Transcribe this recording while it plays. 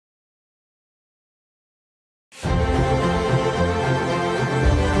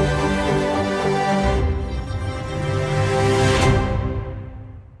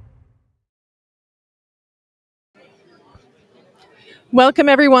Welcome,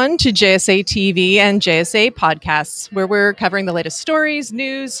 everyone, to JSA TV and JSA podcasts, where we're covering the latest stories,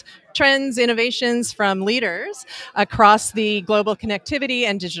 news, trends, innovations from leaders across the global connectivity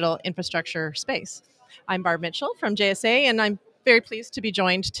and digital infrastructure space. I'm Barb Mitchell from JSA, and I'm very pleased to be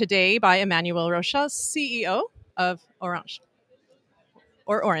joined today by Emmanuel Rochas, CEO of Orange.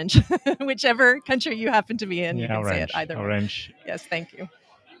 Or Orange, whichever country you happen to be in, you can Orange, say it either way. Orange. Yes, thank you.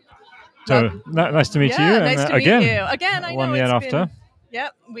 So nice to meet you. Nice to again, meet you. Again, I know 1 year it's after. been.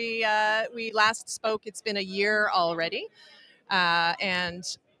 Yep, we last spoke. It's been a year already, and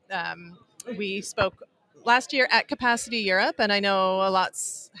we spoke last year at Capacity Europe. And I know a lot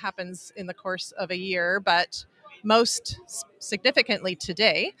happens in the course of a year, but most significantly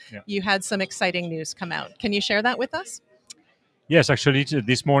today, you had some exciting news come out. Can you share that with us? Yes, actually,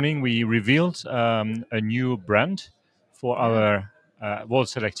 this morning we revealed a new brand for our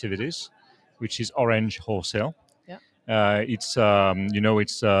wholesale activities, which is Orange Wholesale. It's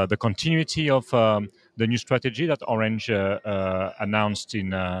it's the continuity of the new strategy that Orange announced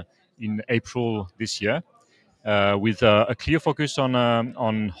in April this year, with a clear focus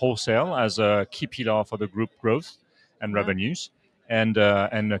on wholesale as a key pillar for the group growth and revenues, and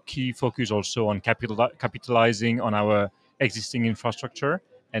a key focus also on capitalizing on our existing infrastructure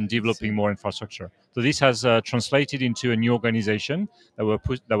and developing more infrastructure. So this has translated into a new organization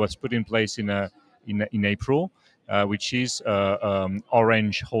that was put in place in April, which is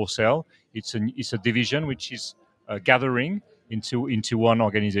Orange Wholesale. It's a division which is gathering into one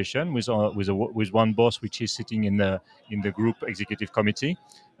organization with one boss, which is sitting in the group executive committee,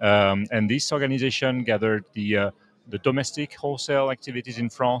 and this organization gathered the domestic wholesale activities in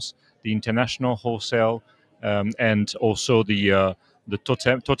France, the international wholesale, and also the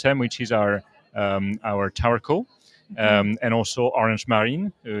Totem, which is our towerco, and also Orange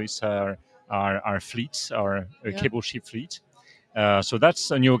Marine, is our fleet, our cable ship fleet. So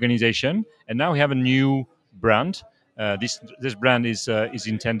that's a new organization, and now we have a new brand. This brand is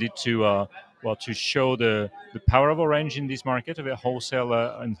intended to show the power of Orange in this market, of a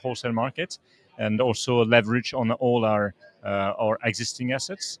wholesale market, and also leverage on all our existing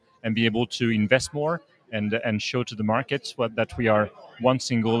assets and be able to invest more and show to the market that we are one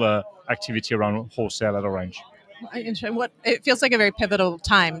single activity around wholesale at Orange. It feels like a very pivotal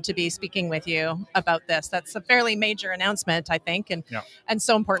time to be speaking with you about this. That's a fairly major announcement, I think, and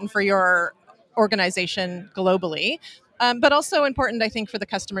so important for your organization globally, but also important, I think, for the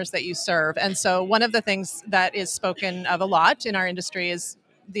customers that you serve. And so one of the things that is spoken of a lot in our industry is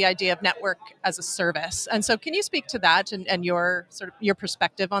the idea of network as a service. And so can you speak to that and your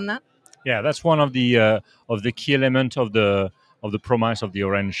perspective on that? Yeah, that's one of the key elements of the promise of the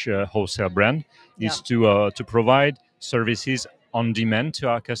Orange wholesale brand, is to provide services on demand to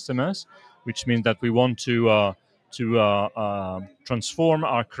our customers, which means that we want to transform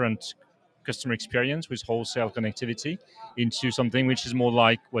our current customer experience with wholesale connectivity into something which is more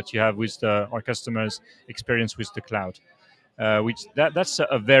like what you have with our customers' experience with the cloud. That's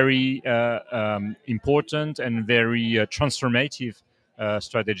a very important and very transformative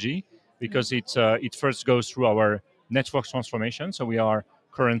strategy, because it first goes through our network transformation. So we are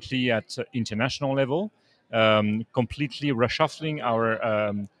currently at international level, completely reshuffling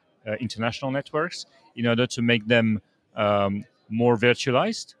our international networks in order to make them more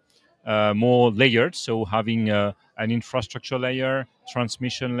virtualized, more layered. So having an infrastructure layer,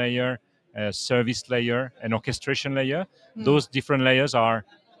 transmission layer, service layer, and orchestration layer. Those different layers are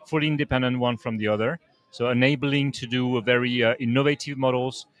fully independent one from the other. So enabling to do very innovative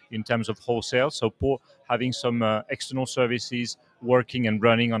models in terms of wholesale. So having some external services working and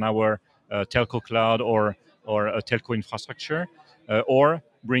running on our telco cloud or a telco infrastructure, or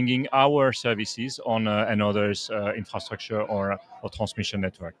bringing our services on another's infrastructure or transmission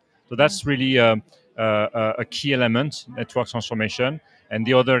network. So that's really a key element, network transformation. And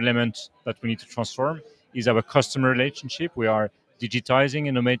the other element that we need to transform is our customer relationship. We are digitizing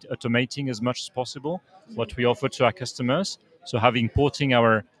and automating as much as possible what we offer to our customers. So porting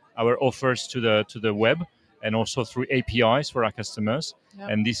our offers to the web, and also through APIs for our customers.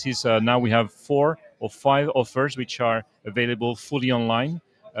 And this is now we have 4 or 5 offers which are available fully online,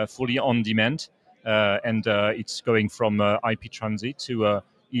 fully on demand, and it's going from IP transit to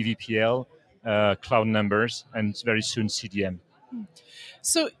EVPL, cloud numbers, and very soon CDM.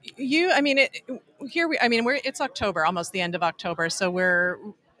 So it's October, almost the end of October. So we're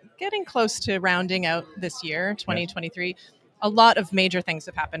getting close to rounding out this year, 2023. A lot of major things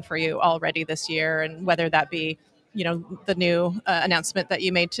have happened for you already this year, and whether that be the new announcement that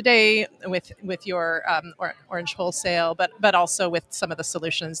you made today with your Orange Wholesale, but also with some of the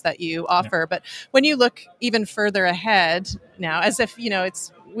solutions that you offer. Yeah. But when you look even further ahead now, as if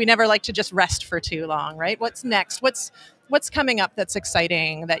it's we never like to just rest for too long, right? What's next? What's coming up that's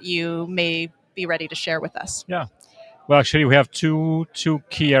exciting that you may be ready to share with us? Yeah. Well, actually, we have two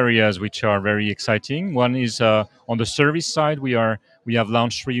key areas which are very exciting. One is on the service side. We have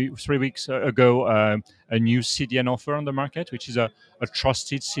launched three weeks ago a new CDN offer on the market, which is a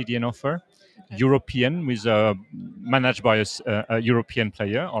trusted CDN offer, Okay. European, with managed by a European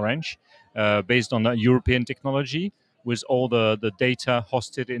player, Orange, based on a European technology, with all the data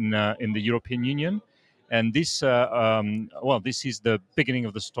hosted in the European Union. And this is the beginning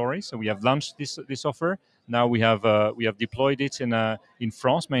of the story. So we have launched this offer. Now we have deployed it in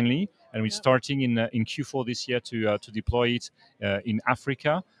France mainly, and we're starting in Q4 this year to deploy it in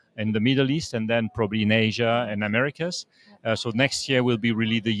Africa and the Middle East, and then probably in Asia and Americas. So next year will be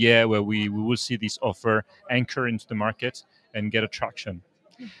really the year where we will see this offer anchor into the market and get attraction.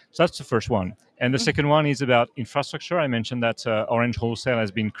 So that's the first one. And the second one is about infrastructure. I mentioned that Orange Wholesale has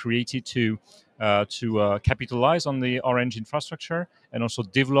been created to capitalize on the Orange infrastructure and also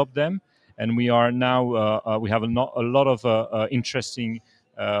develop them. And we are now we have a lot of interesting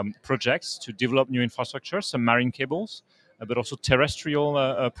projects to develop new infrastructure, submarine cables, but also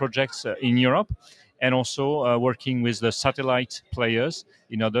terrestrial projects in Europe, and also working with the satellite players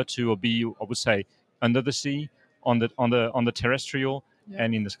in order to be, I would say, under the sea, on the terrestrial,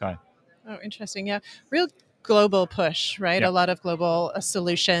 and in the sky. Oh, interesting. Yeah, real global push, right? Yeah. A lot of global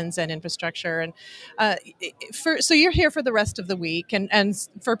solutions and infrastructure. And so you're here for the rest of the week, and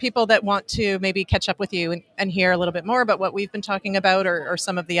for people that want to maybe catch up with you and hear a little bit more about what we've been talking about, or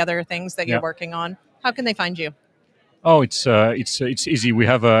some of the other things that you're working on, how can they find you? Oh, it's easy. We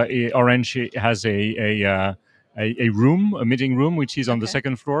have Orange has a room, a meeting room, which is on the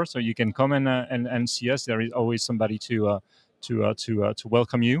second floor, so you can come and see us. There is always somebody to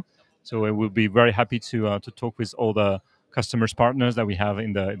welcome you. So we'll be very happy to talk with all the customers, partners that we have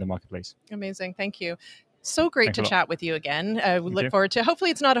in the marketplace. Amazing, thank you. So great Thanks to chat with you again. We look you. forward to. Hopefully,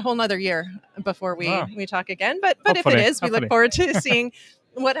 it's not a whole nother year before we talk again. But if it Hopefully, is, we look forward to seeing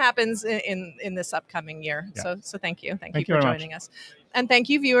what happens in this upcoming year. Yeah. So thank you. Thank you you for very joining us. And thank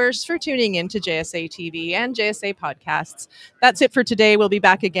you, viewers, for tuning in to JSA TV and JSA podcasts. That's it for today. We'll be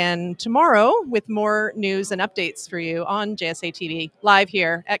back again tomorrow with more news and updates for you on JSA TV, live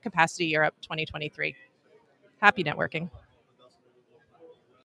here at Capacity Europe 2023. Happy networking.